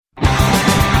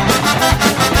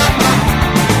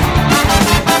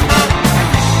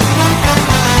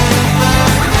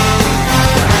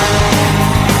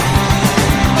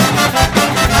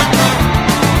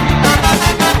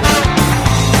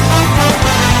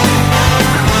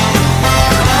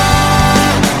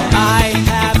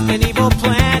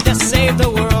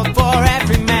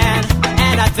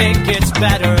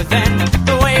better than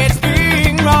the way it's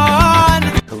being run.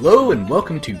 Hello and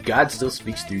welcome to God Still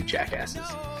Speaks Through Jackasses.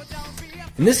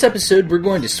 In this episode, we're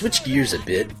going to switch gears a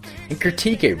bit and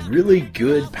critique a really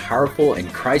good, powerful,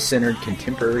 and Christ-centered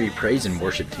contemporary praise and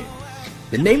worship tune.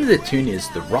 The name of the tune is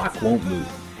The Rock Won't Move.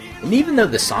 And even though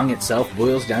the song itself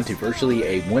boils down to virtually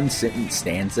a one-sentence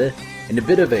stanza and a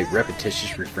bit of a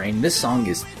repetitious refrain, this song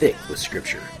is thick with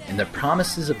scripture and the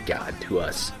promises of God to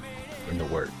us in the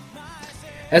Word.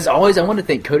 As always, I want to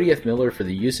thank Cody F. Miller for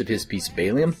the use of his piece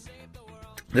Balaam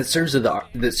that serves as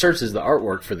the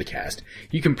artwork for the cast.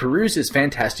 You can peruse his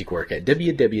fantastic work at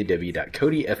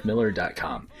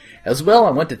www.codyfmiller.com. As well,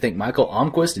 I want to thank Michael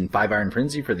Almquist and Five Iron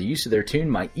Frenzy for the use of their tune,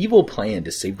 My Evil Plan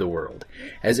to Save the World.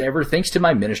 As ever, thanks to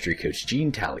my ministry coach,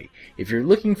 Gene Talley. If you're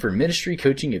looking for ministry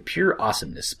coaching of pure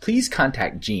awesomeness, please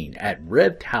contact Gene at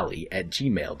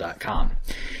revtally@gmail.com.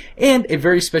 And a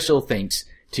very special thanks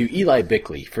to Eli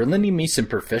Bickley for lending me some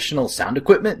professional sound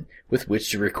equipment with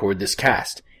which to record this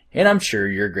cast. And I'm sure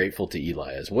you're grateful to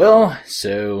Eli as well,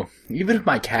 so even if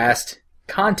my cast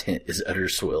content is utter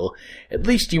swill, at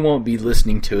least you won't be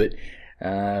listening to it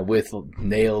with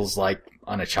nails like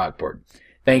on a chalkboard.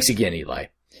 Thanks again, Eli.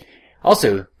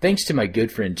 Also, thanks to my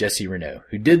good friend Jesse Renault,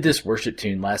 who did this worship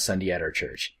tune last Sunday at our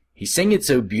church. He sang it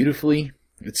so beautifully,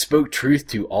 it spoke truth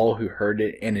to all who heard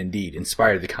it, and indeed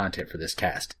inspired the content for this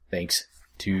cast. Thanks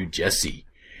to Jesse.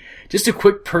 Just a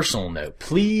quick personal note.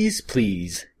 Please,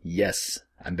 yes,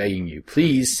 I'm begging you,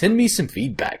 please send me some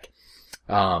feedback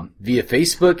via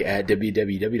Facebook at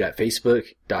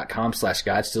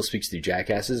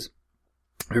www.facebook.com/GodStillSpeaksThroughJackasses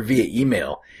or via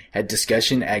email at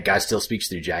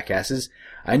discussion@GodStillSpeaksThroughJackasses.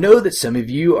 I know that some of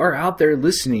you are out there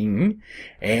listening,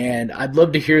 and I'd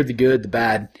love to hear the good, the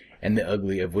bad, and the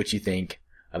ugly of what you think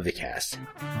of the cast.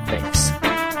 Thanks.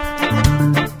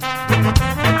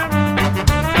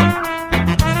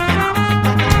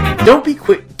 Don't be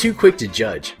too quick to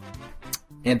judge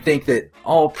and think that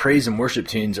all praise and worship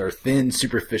tunes are thin,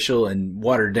 superficial, and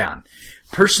watered down.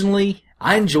 Personally,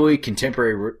 I enjoy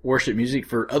contemporary worship music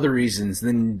for other reasons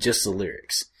than just the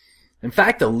lyrics. In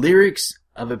fact, the lyrics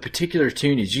of a particular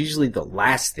tune is usually the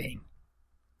last thing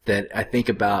that I think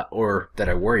about or that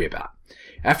I worry about.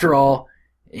 After all,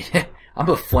 I'm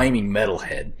a flaming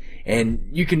metalhead, and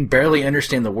you can barely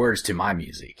understand the words to my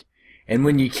music. And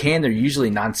when you can, they're usually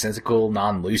nonsensical,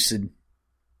 non-lucid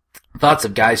thoughts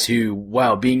of guys who,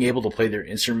 while being able to play their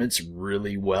instruments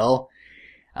really well,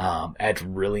 at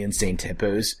really insane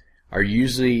tempos, are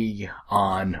usually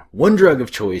on one drug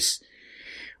of choice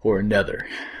or another.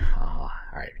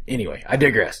 Alright, anyway, I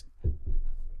digress.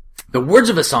 The words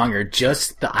of a song are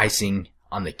just the icing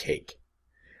on the cake.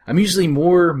 I'm usually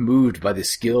more moved by the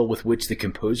skill with which the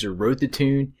composer wrote the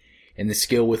tune and the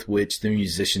skill with which the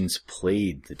musicians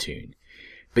played the tune.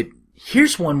 But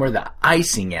here's one where the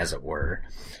icing, as it were,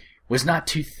 was not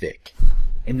too thick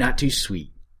and not too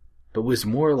sweet, but was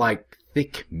more like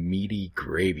thick, meaty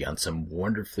gravy on some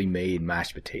wonderfully made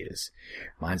mashed potatoes.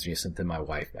 Reminds me of something my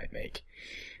wife might make.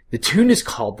 The tune is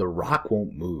called The Rock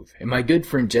Won't Move, and my good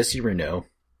friend Jesse Renault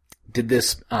did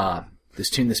this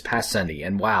tune this past Sunday,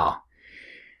 and wow,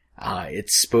 it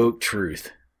spoke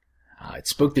truth. It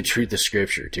spoke the truth of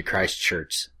Scripture to Christ's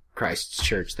church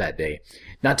that day.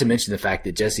 Not to mention the fact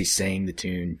that Jesse sang the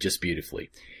tune just beautifully.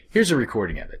 Here's a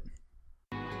recording of it.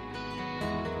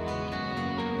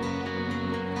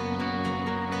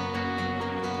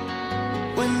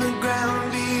 When the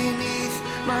ground beneath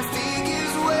my feet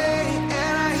gives way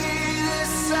and I hear the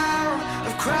sound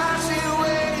of crashing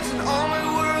waves and all my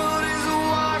world is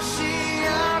washing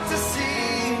out to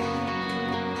sea,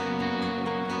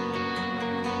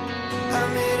 I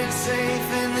made it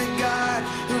safe in the God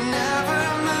who never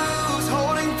moves,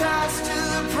 holding fast to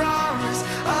the promise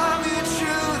of your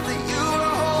truth that you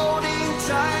are holding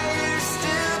tighter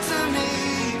still to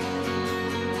me.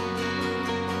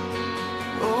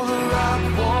 Oh, the rock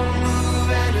won't move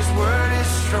and his word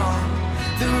is strong.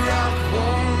 The rock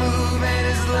won't move and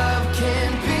his love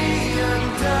can't be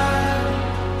undone.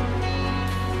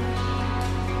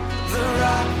 The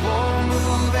rock won't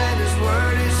move and his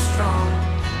word is strong.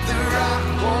 The rock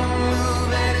won't move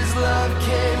and his love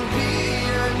can't be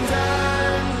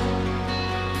undone.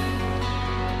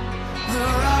 The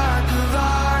rock of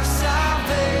our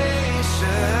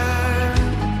salvation.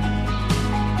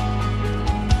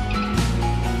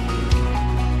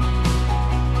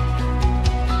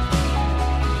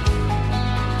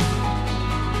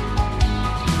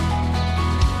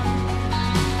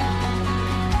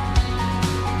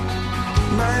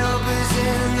 My hope is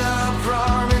in the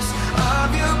promise of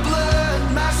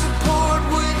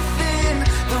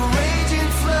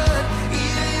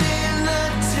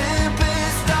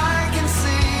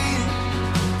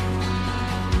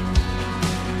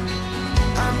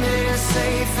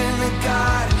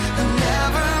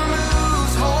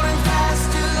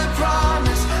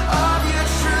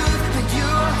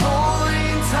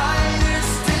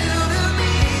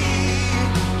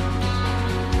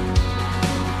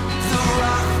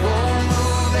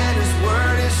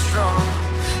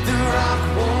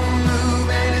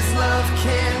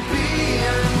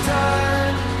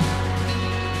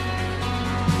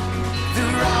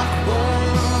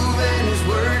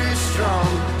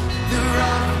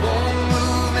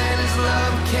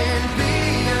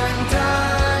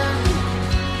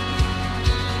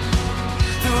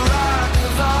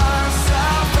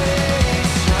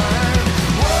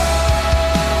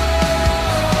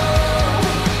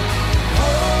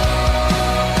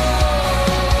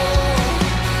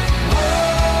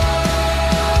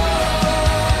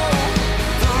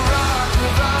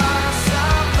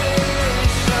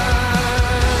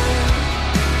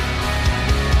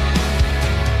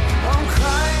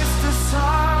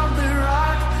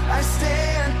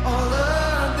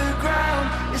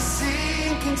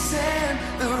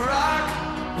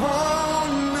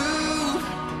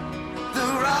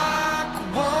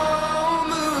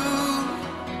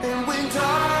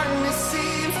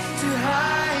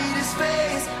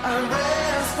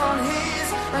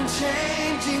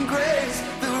unchanging grace.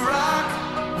 The rock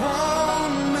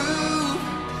won't move.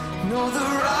 No, the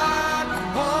rock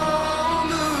won't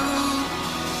move.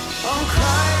 On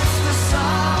Christ the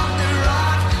solid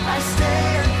rock I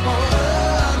stand. All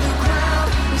other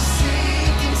ground is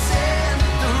sinking sand.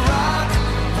 The rock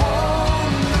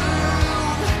won't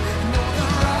move. No, the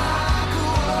rock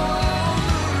won't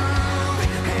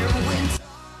move. And when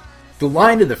The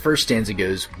line of the first stanza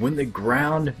goes, "When the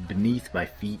ground beneath my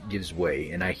feet gives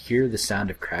way, and I hear the sound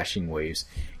of crashing waves,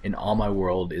 and all my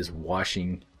world is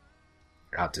washing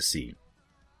out to sea."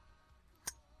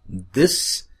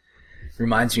 This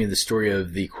reminds me of the story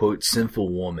of the, quote, sinful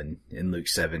woman in Luke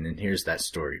 7, and here's that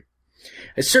story.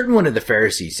 A certain one of the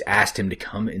Pharisees asked him to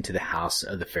come into the house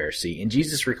of the Pharisee, and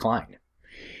Jesus reclined.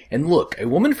 And look, a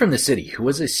woman from the city, who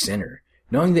was a sinner,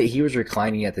 knowing that he was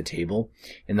reclining at the table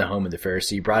in the home of the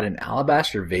Pharisee, brought an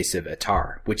alabaster vase of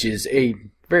attar, which is a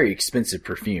very expensive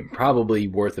perfume, probably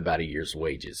worth about a year's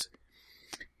wages.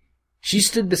 She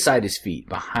stood beside his feet,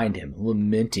 behind him,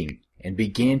 lamenting, and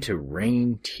began to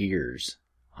rain tears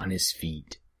on his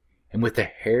feet. And with the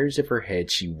hairs of her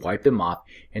head she wiped them off,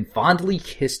 and fondly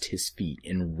kissed his feet,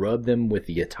 and rubbed them with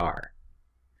the attar.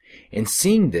 And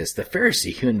seeing this, the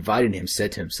Pharisee who invited him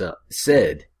said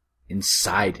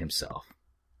inside himself,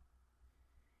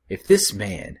 "If this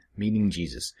man," meaning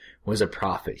Jesus, "was a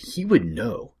prophet, he would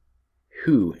know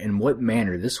who and what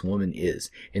manner this woman is,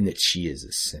 and that she is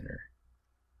a sinner."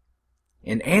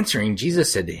 And answering,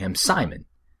 Jesus said to him, "Simon,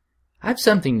 I have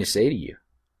something to say to you."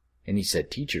 And he said,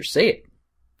 "Teacher, say it."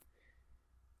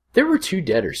 There were 2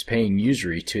 debtors paying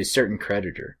usury to a certain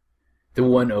creditor. The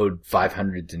one owed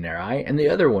 500 denarii, and the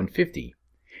other one 50.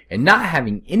 And not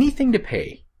having anything to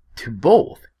pay, to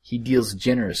both he deals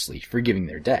generously, forgiving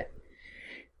their debt.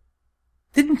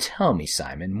 "Then tell me,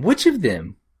 Simon, which of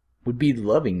them would be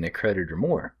loving the creditor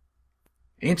more?"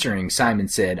 Answering, Simon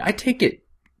said, "I take it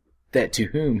that to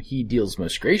whom he deals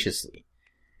most graciously."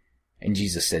 And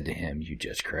Jesus said to him, "You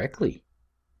judge correctly."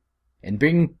 And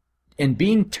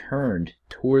being turned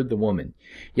toward the woman.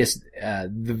 Yes,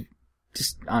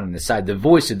 just on the side, the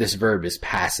voice of this verb is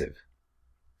passive.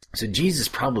 So Jesus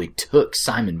probably took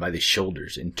Simon by the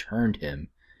shoulders and turned him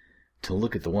to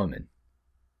look at the woman.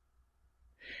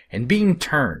 And being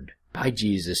turned by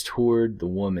Jesus toward the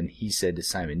woman, he said to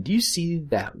Simon, "Do you see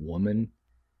that woman?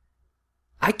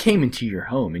 I came into your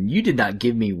home, and you did not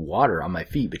give me water on my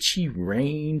feet, but she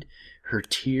rained her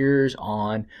tears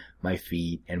on my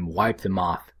feet and wiped them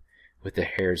off with the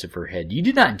hairs of her head. You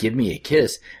did not give me a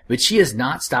kiss, but she has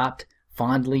not stopped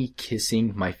fondly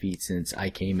kissing my feet since I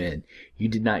came in. You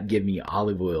did not give me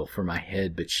olive oil for my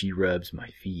head, but she rubs my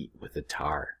feet with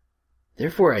attar.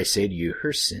 Therefore I say to you,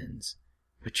 her sins,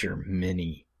 which are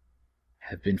many,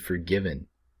 have been forgiven,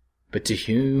 but to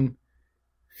whom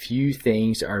few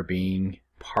things are being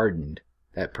pardoned,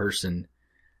 that person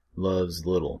loves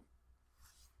little."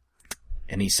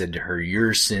 And he said to her,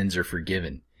 "Your sins are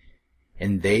forgiven."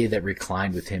 And they that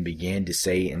reclined with him began to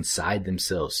say inside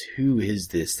themselves, "Who is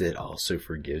this that also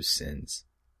forgives sins?"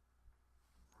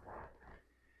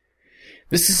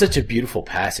 This is such a beautiful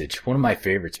passage, one of my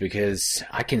favorites, because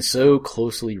I can so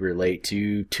closely relate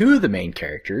to 2 of the main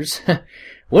characters.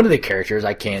 One of the characters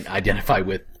I can't identify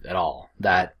with at all,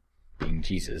 that being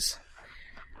Jesus.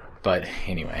 But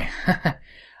anyway,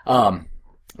 I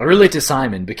relate to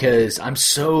Simon because I'm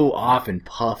so often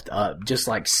puffed up, just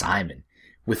like Simon,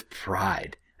 with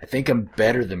pride. I think I'm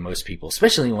better than most people,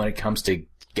 especially when it comes to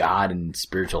God and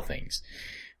spiritual things.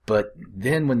 But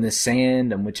then when the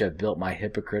sand on which I've built my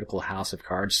hypocritical house of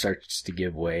cards starts to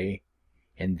give way,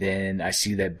 and then I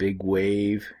see that big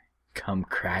wave come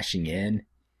crashing in,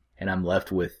 and I'm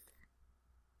left with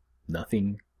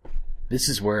nothing, this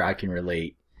is where I can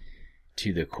relate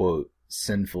to the, quote,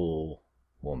 sinful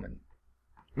woman.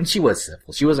 And she was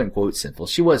sinful. She wasn't, quote, sinful.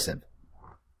 She was sinful.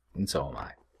 And so am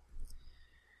I.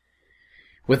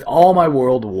 With all my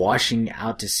world washing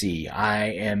out to sea, I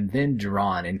am then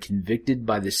drawn and convicted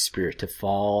by the Spirit to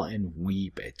fall and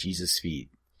weep at Jesus' feet.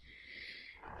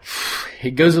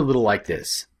 It goes a little like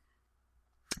this.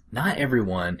 Not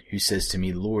everyone who says to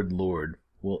me, "Lord, Lord,"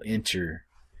 will enter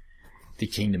the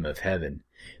kingdom of heaven,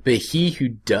 but he who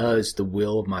does the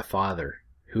will of my Father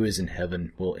who is in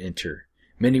heaven will enter.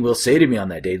 Many will say to me on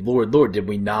that day, "Lord, Lord, did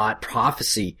we not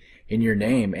prophesy in your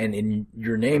name, and in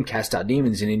your name cast out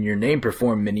demons, and in your name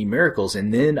perform many miracles?"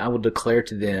 And then I will declare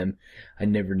to them, "I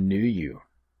never knew you.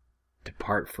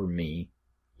 Depart from me,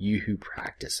 you who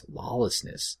practice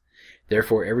lawlessness."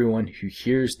 Therefore everyone who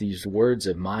hears these words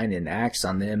of mine and acts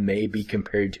on them may be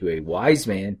compared to a wise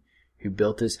man who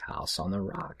built his house on the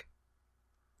rock.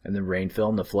 And the rain fell,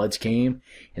 and the floods came,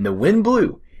 and the wind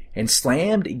blew, and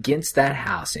slammed against that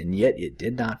house, and yet it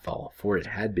did not fall, for it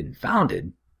had been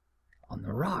founded on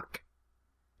the rock.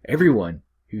 Everyone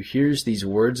who hears these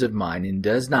words of mine and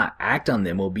does not act on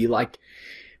them will be like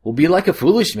a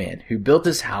foolish man who built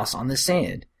his house on the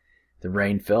sand. The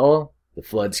rain fell, the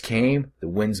floods came, the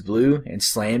winds blew and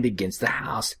slammed against the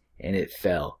house, and it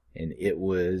fell, and it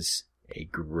was a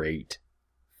great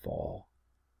fall.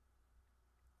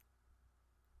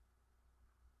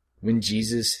 When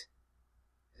Jesus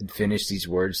had finished these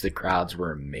words, the crowds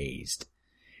were amazed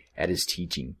at his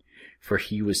teaching, for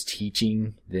he was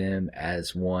teaching them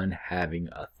as one having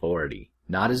authority,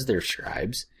 not as their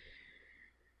scribes.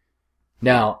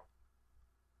 Now,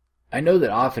 I know that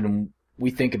often we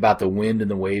think about the wind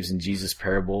and the waves in Jesus'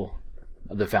 parable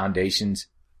of the foundations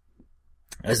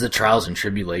as the trials and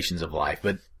tribulations of life,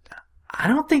 but I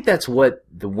don't think that's what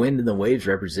the wind and the waves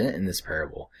represent in this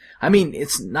parable. I mean,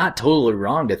 it's not totally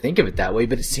wrong to think of it that way,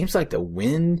 but it seems like the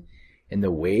wind and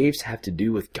the waves have to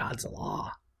do with God's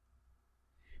law.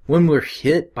 When we're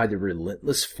hit by the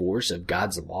relentless force of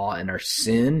God's law and our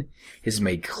sin is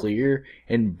made clear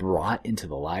and brought into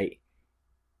the light,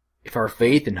 if our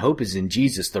faith and hope is in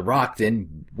Jesus, the rock,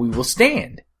 then we will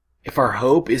stand. If our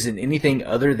hope is in anything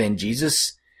other than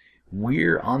Jesus,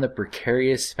 we're on the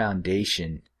precarious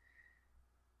foundation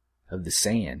of the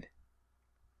sand.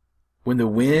 When the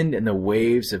wind and the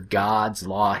waves of God's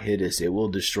law hit us, it will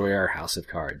destroy our house of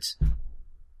cards.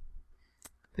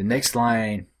 The next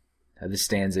line of the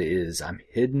stanza is, I'm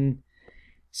hidden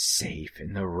safe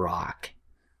in the rock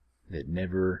that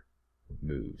never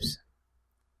moves.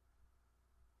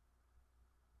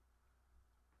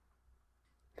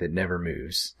 That never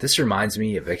moves. This reminds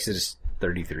me of Exodus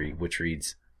 33, which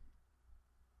reads,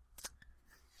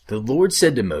 The Lord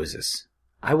said to Moses,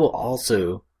 I will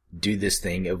also do this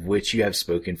thing of which you have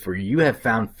spoken, for you have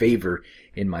found favor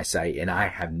in my sight, and I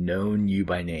have known you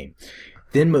by name.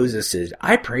 Then Moses said,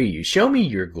 I pray you, show me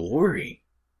your glory.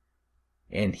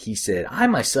 And he said, I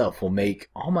myself will make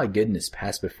all my goodness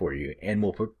pass before you, and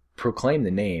will proclaim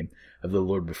the name of the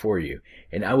Lord before you.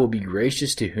 And I will be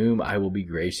gracious to whom I will be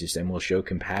gracious, and will show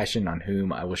compassion on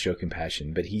whom I will show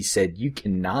compassion. But he said, you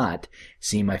cannot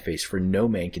see my face, for no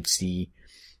man can see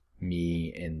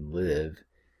me and live.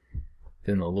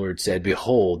 Then the Lord said,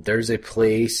 Behold, there's a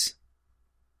place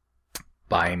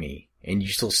by me, and you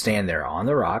shall stand there on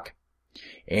the rock.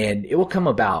 And it will come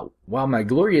about, while my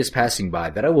glory is passing by,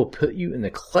 that I will put you in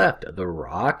the cleft of the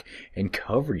rock and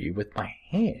cover you with my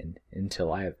hand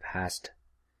until I have passed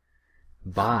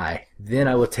by. Then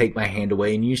I will take my hand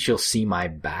away, and you shall see my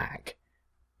back,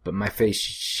 but my face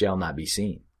shall not be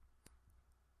seen.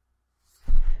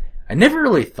 I never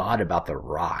really thought about the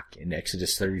rock in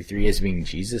Exodus 33 as being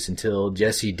Jesus until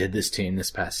Jesse did this to him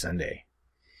this past Sunday.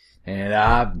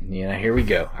 And, here we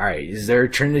go. All right. Is there a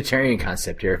Trinitarian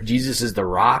concept here? If Jesus is the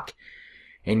rock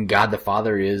and God the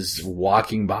Father is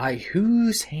walking by,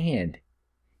 whose hand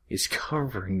is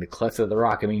covering the cleft of the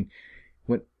rock? I mean,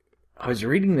 when I was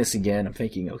reading this again, I'm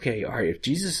thinking, okay, all right, if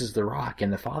Jesus is the rock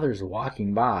and the Father is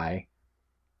walking by,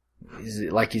 is he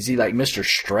like Mr.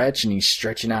 Stretch and he's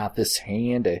stretching out this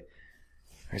hand?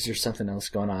 Or is there something else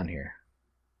going on here?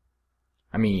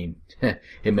 I mean,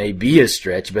 it may be a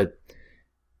stretch, but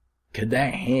could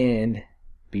that hand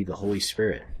be the Holy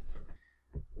Spirit?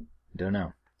 Don't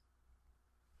know.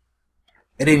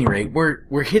 At any rate,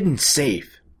 we're hidden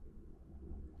safe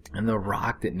in the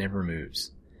rock that never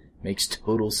moves. Makes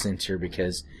total sense here,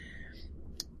 because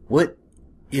what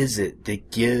is it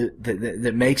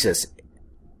that makes us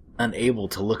unable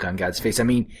to look on God's face? I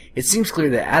mean, it seems clear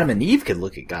that Adam and Eve could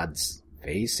look at God's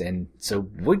face, and so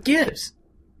what gives?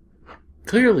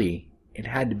 Clearly, it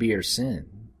had to be our sin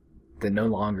that no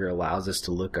longer allows us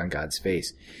to look on God's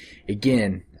face.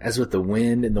 Again, as with the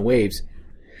wind and the waves,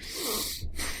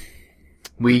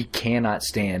 we cannot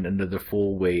stand under the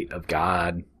full weight of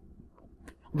God,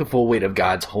 the full weight of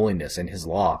God's holiness and His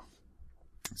law.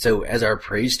 So, as our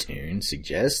praise tune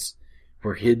suggests,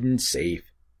 we're hidden safe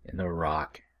in the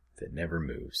rock that never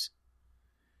moves.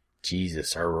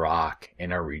 Jesus, our rock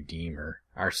and our Redeemer,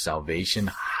 our salvation,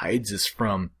 hides us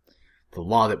from the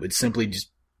law that would simply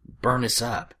just burn us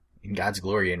up in God's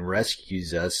glory, and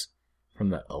rescues us from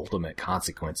the ultimate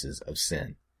consequences of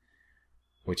sin,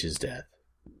 which is death.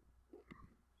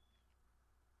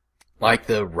 Like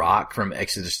the rock from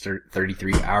Exodus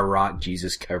 33, our rock,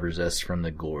 Jesus, covers us from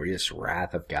the glorious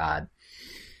wrath of God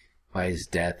by His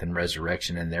death and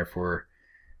resurrection, and therefore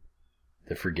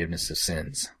the forgiveness of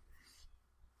sins.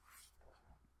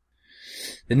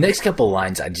 The next couple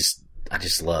lines I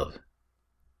just love.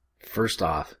 First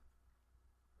off,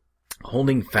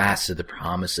 holding fast to the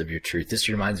promise of your truth. This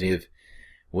reminds me of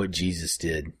what Jesus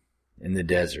did in the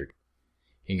desert.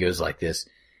 He goes like this.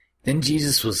 Then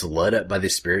Jesus was led up by the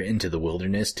Spirit into the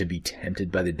wilderness to be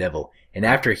tempted by the devil. And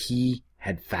after he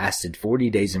had fasted 40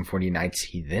 days and 40 nights,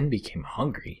 he then became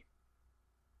hungry.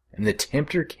 And the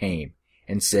tempter came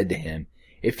and said to him,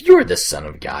 If you are the Son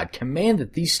of God, command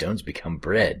that these stones become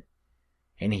bread.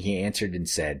 And he answered and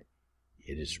said,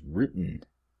 It is written,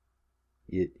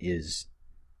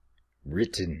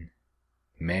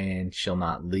 man shall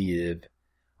not live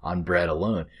on bread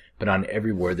alone, but on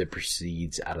every word that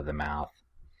proceeds out of the mouth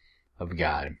of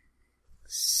God.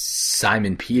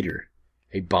 Simon Peter,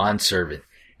 a bondservant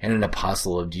and an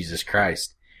apostle of Jesus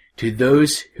Christ, to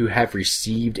those who have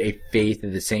received a faith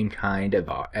of the same kind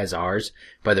as ours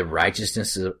by the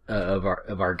righteousness of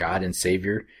our God and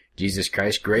Savior, Jesus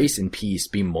Christ, grace and peace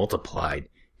be multiplied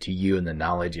to you in the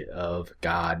knowledge of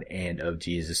God and of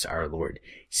Jesus our Lord,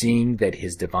 seeing that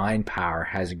his divine power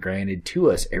has granted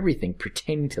to us everything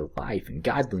pertaining to life and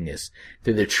godliness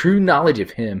through the true knowledge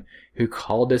of him who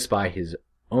called us by his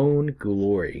own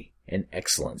glory and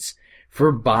excellence.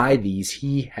 For by these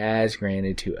he has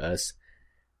granted to us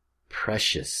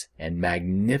precious and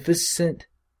magnificent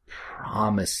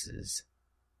promises.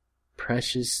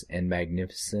 Precious and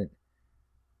magnificent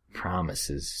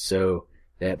promises, so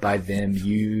that by them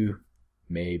you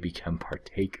may become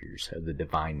partakers of the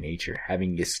divine nature,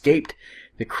 having escaped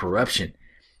the corruption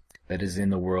that is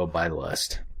in the world by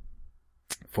lust.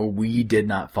 For we did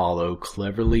not follow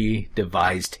cleverly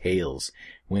devised tales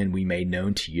when we made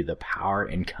known to you the power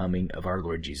and coming of our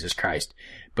Lord Jesus Christ,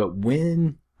 but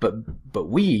we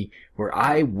were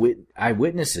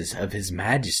eyewitnesses of his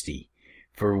majesty.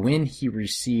 For when he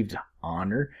received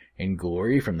honor and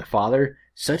glory from the Father,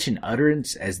 such an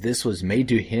utterance as this was made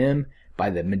to him by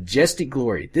the majestic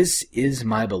glory, This is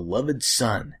my beloved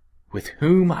Son, with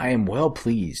whom I am well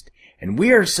pleased. And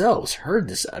we ourselves heard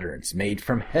this utterance made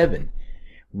from heaven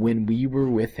when we were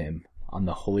with him on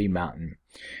the holy mountain.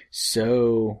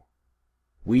 So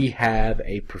we have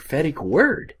a prophetic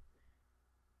word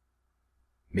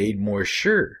made more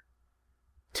sure,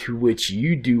 to which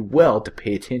you do well to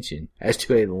pay attention, as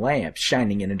to a lamp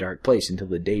shining in a dark place until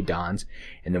the day dawns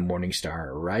and the morning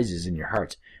star arises in your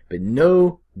hearts. But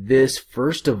know this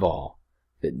first of all,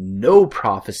 that no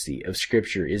prophecy of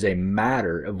Scripture is a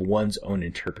matter of one's own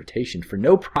interpretation, for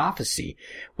no prophecy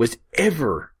was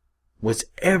ever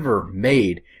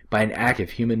made by an act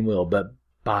of human will, but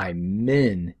by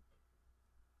men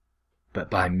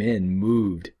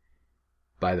moved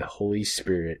by the Holy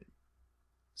Spirit,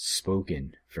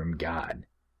 spoken from God.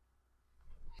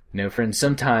 You know, friends,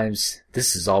 sometimes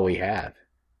this is all we have.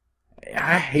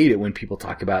 I hate it when people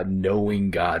talk about knowing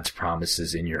God's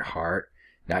promises in your heart,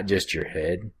 not just your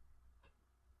head.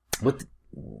 What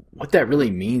that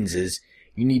really means is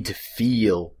you need to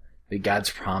feel that God's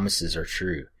promises are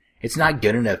true. It's not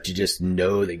good enough to just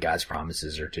know that God's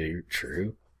promises are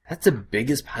true. That's the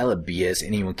biggest pile of BS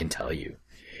anyone can tell you.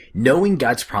 Knowing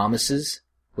God's promises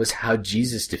was how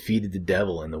Jesus defeated the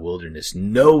devil in the wilderness.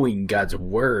 Knowing God's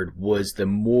word was the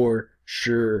more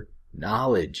sure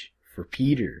knowledge for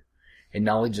Peter, a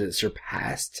knowledge that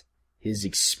surpassed his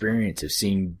experience of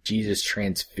seeing Jesus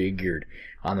transfigured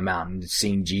on the mountain,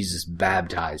 seeing Jesus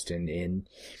baptized, and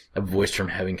a voice from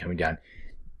heaven coming down.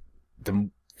 The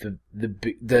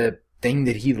thing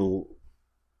that he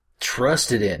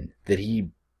trusted in, that he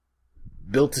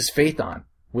built his faith on,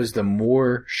 was the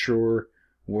more sure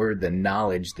word, the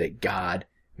knowledge that God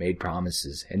made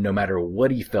promises. And no matter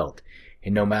what he felt,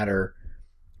 and no matter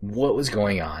what was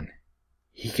going on,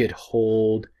 he could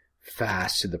hold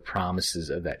fast to the promises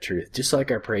of that truth. Just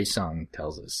like our praise song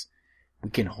tells us, we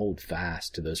can hold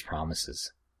fast to those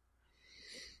promises.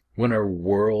 When our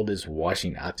world is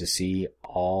washing out to sea,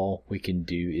 all we can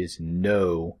do is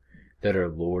know that our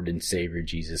Lord and Savior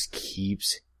Jesus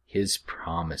keeps his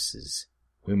promises.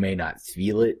 We may not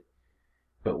feel it,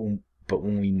 but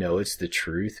when we know it's the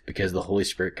truth, because the Holy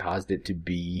Spirit caused it to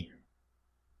be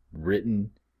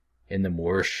written in the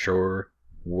more sure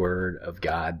word of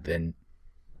God, then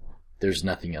there's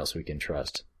nothing else we can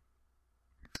trust.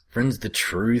 Friends, the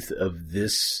truth of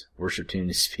this worship tune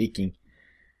is speaking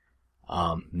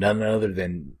none other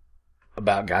than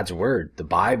about God's word, the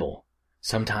Bible.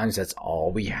 Sometimes that's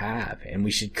all we have, and we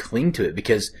should cling to it,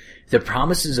 because the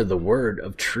promises of the word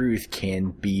of truth can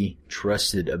be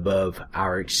trusted above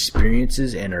our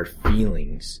experiences and our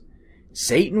feelings.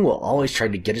 Satan will always try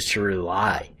to get us to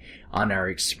rely on our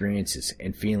experiences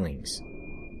and feelings.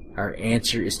 Our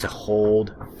answer is to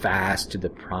hold fast to the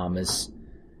promise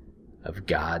of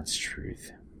God's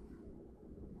truth.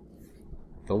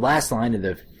 The last line of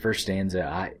the first stanza,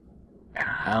 I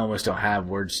almost don't have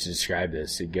words to describe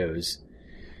this. It goes,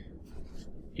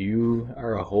 You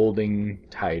are holding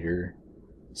tighter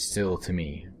still to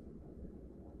me.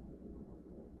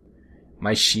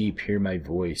 My sheep hear my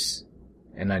voice,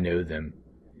 and I know them,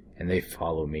 and they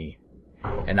follow me.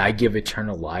 And I give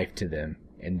eternal life to them,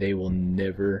 and they will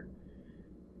never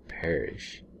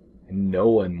perish, and no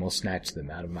one will snatch them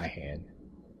out of my hand.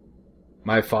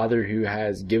 My Father who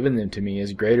has given them to me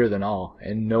is greater than all,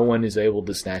 and no one is able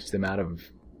to snatch them out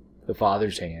of the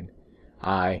Father's hand.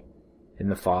 I and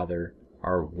the Father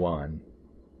are one.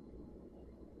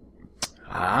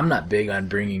 I'm not big on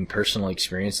bringing personal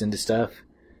experience into stuff.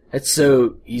 That's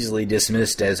so easily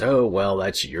dismissed as, oh, well,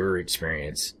 that's your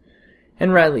experience.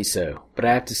 And rightly so. But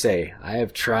I have to say, I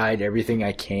have tried everything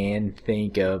I can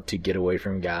think of to get away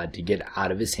from God, to get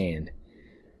out of His hand.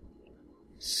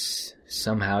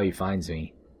 Somehow He finds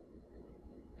me.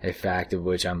 A fact of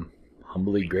which I'm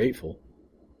humbly grateful.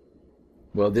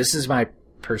 Well, this is my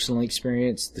personal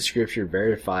experience. The Scripture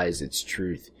verifies its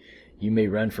truth. You may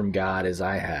run from God as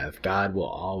I have. God will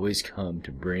always come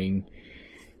to bring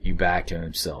you back to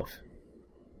Himself.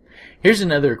 Here's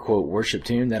another, quote, worship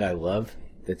tune that I love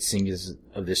that sings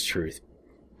of this truth.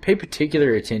 Pay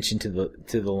particular attention to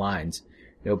the lines.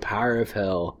 No power of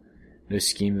hell, no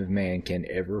scheme of man can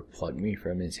ever pluck me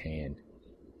from His hand.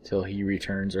 Till He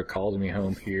returns or calls me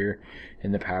home, here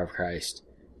in the power of Christ,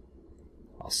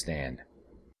 I'll stand.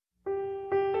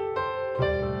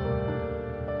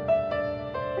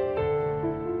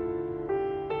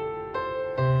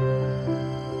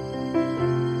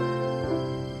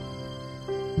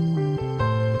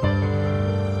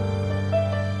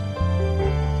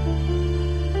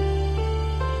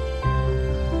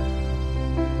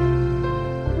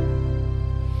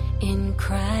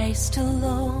 Christ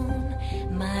alone,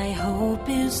 my hope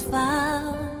is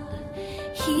found.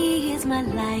 He is my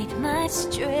light, my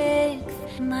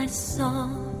strength, my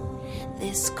song.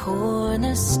 This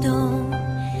cornerstone,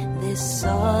 this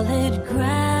solid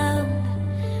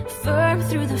ground, firm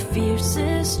through the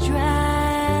fiercest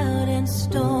drought and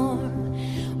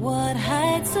storm. What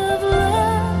heights of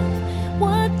love,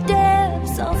 what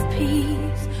depths of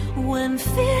peace, when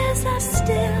fears are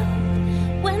still,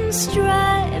 when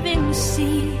striving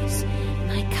cease,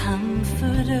 my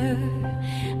comforter,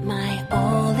 my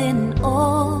all in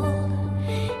all.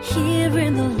 Here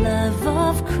in the love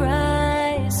of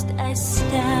Christ I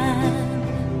stand.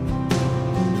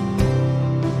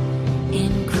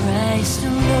 In Christ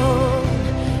alone,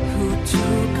 who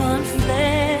took on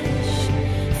flesh,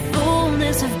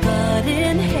 fullness of God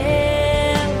in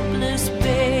helpless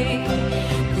babe,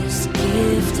 this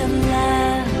gift of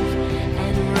love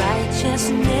and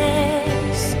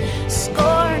righteousness,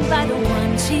 scorned by the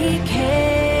ones He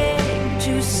came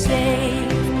to save,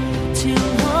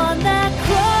 till on that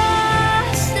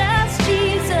cross as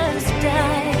Jesus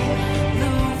died,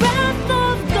 the wrath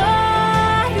of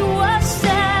God was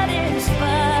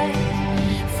satisfied.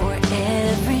 For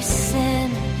every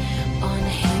sin on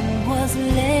Him was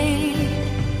laid.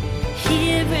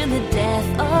 Here in the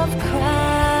death of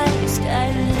Christ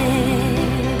I live.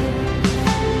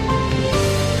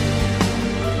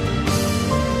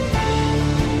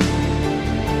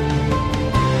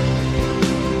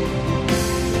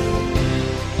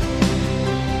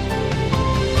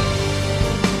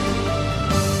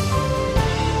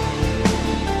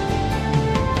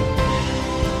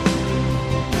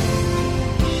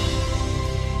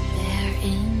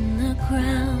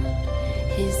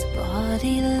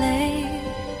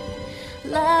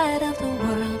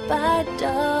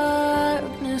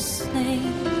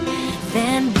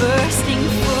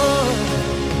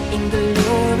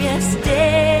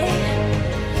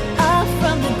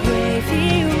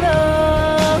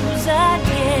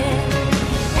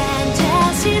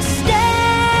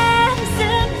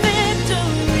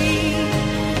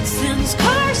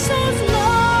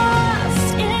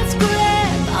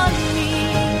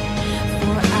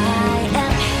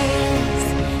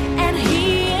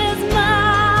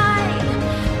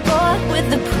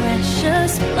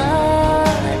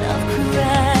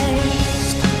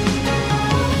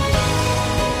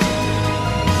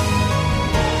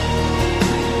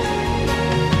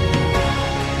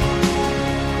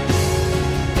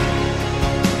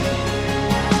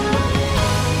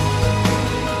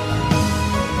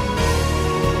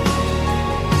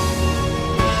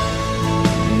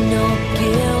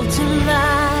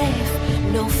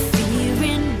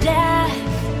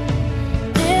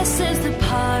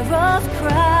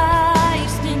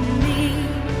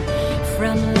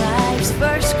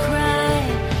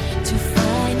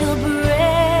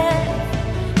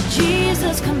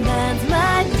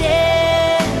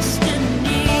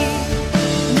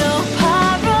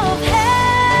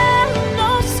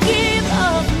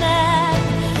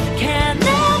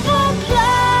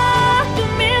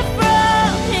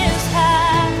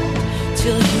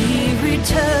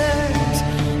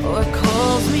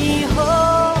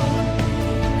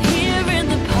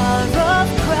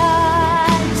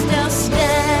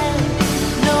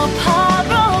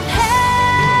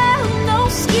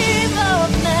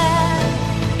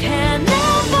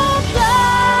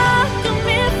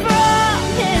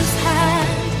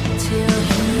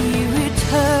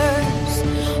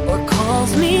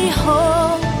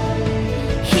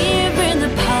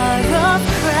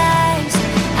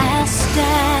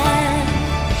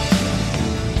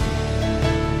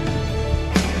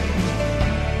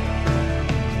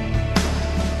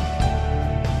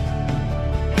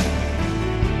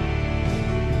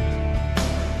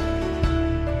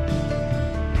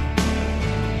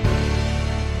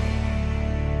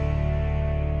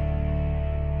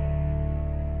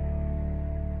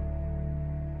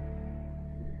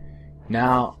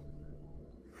 Now,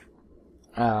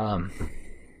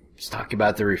 let's talk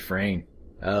about the refrain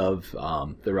of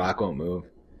The Rock Won't Move.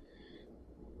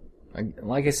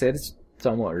 Like I said, it's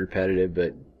somewhat repetitive,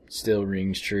 but still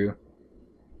rings true.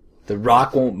 The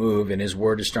rock won't move, and his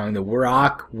word is strong. The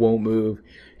rock won't move,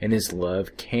 and his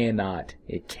love cannot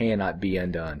be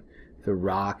undone. The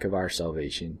rock of our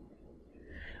salvation.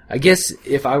 I guess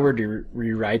if I were to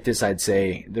rewrite this, I'd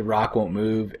say the rock won't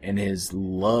move, and his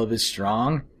love is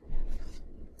strong.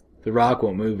 The rock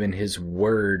won't move, and his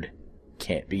word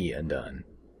can't be undone.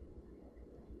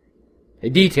 A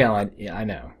detail, I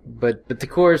know, but the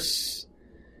chorus,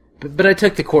 but I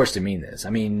took the chorus to mean this. I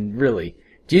mean, really,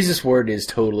 Jesus' word is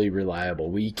totally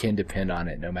reliable. We can depend on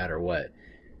it no matter what.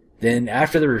 Then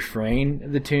after the refrain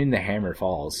of the tune, the hammer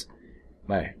falls.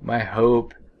 My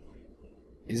hope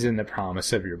is in the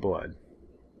promise of your blood.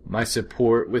 My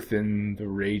support within the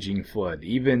raging flood.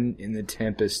 Even in the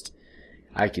tempest,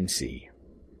 I can see.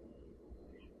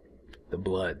 The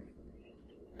blood.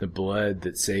 The blood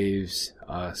that saves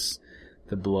us.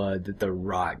 The blood that the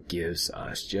rock gives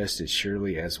us, just as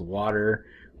surely as water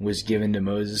was given to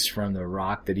Moses from the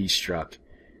rock that he struck.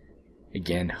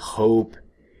 Again, hope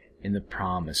in the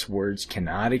promise. Words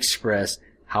cannot express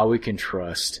how we can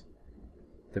trust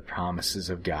the promises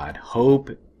of God. Hope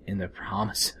in the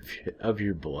promise of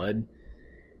your blood.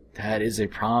 That is a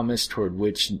promise toward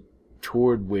which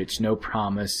no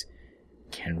promise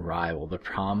can rival. The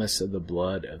promise of the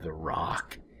blood of the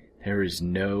rock. There is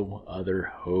no other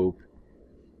hope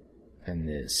than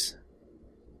this.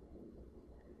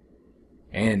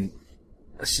 And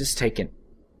let's just take an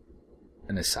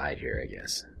aside here, I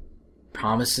guess.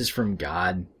 Promises from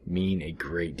God mean a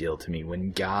great deal to me.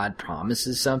 When God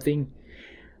promises something,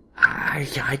 I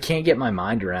can't get my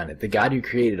mind around it. The God who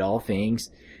created all things,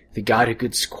 the God who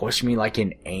could squash me like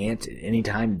an ant at any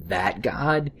time, that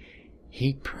God,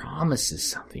 he promises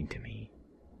something to me.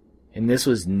 And this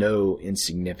was no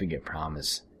insignificant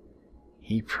promise.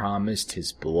 He promised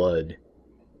his blood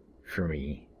for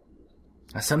me.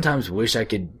 I sometimes wish I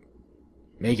could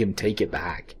make him take it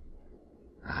back.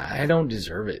 I don't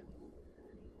deserve it.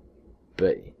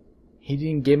 But he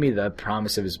didn't give me the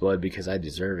promise of his blood because I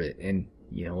deserve it. And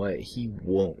you know what? He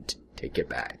won't take it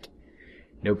back.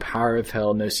 No power of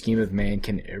hell, no scheme of man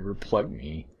can ever pluck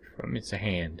me from his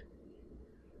hand.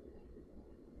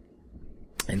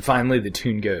 And finally the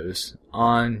tune goes,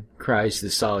 on Christ the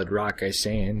solid rock I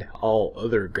stand, all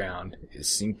other ground is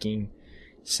sinking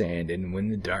sand, and when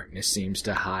the darkness seems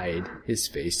to hide his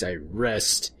face, I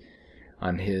rest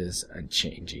on his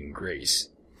unchanging grace.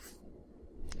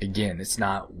 Again, it's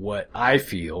not what I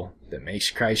feel that makes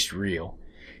Christ real.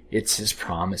 It's his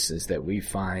promises that we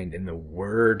find in the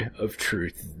word of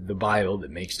truth, the Bible,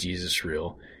 that makes Jesus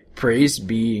real. Praise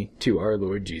be to our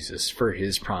Lord Jesus for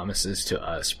his promises to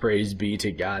us. Praise be to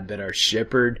God that our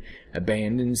shepherd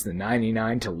abandons the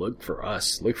 99 to look for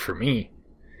us, look for me,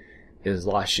 his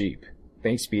lost sheep.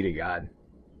 Thanks be to God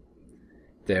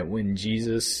that when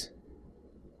Jesus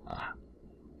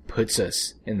puts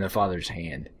us in the Father's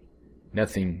hand,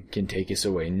 nothing can take us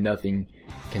away. Nothing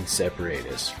can separate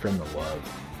us from the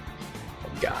love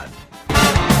of God.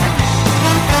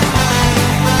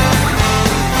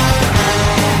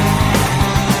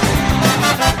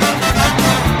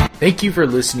 Thank you for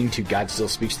listening to God Still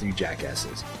Speaks Through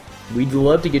Jackasses. We'd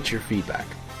love to get your feedback.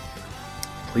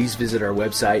 Please visit our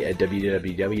website at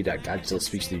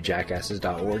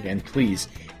www.godstillspeaksthroughjackasses.org, and please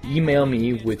email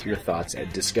me with your thoughts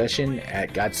at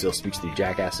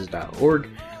discussion@godstillspeaksthroughjackasses.org,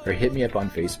 or hit me up on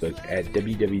Facebook at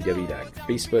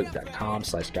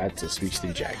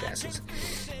www.facebook.com/godstillspeaksthroughjackasses.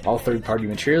 All third-party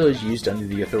material is used under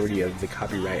the authority of the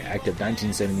Copyright Act of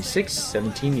 1976,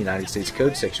 17 United States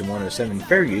Code, Section 107,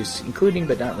 Fair Use, including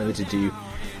but not limited to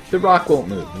The Rock Won't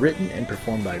Move, written and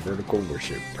performed by Vertical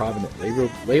Worship, Provident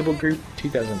Label Group,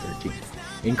 2013.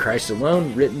 In Christ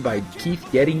Alone, written by Keith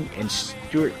Getting and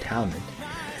Stuart Townend,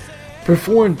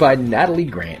 performed by Natalie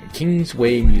Grant,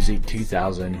 Kingsway Music,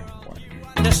 2001.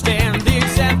 Understand the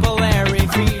exemplary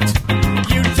feat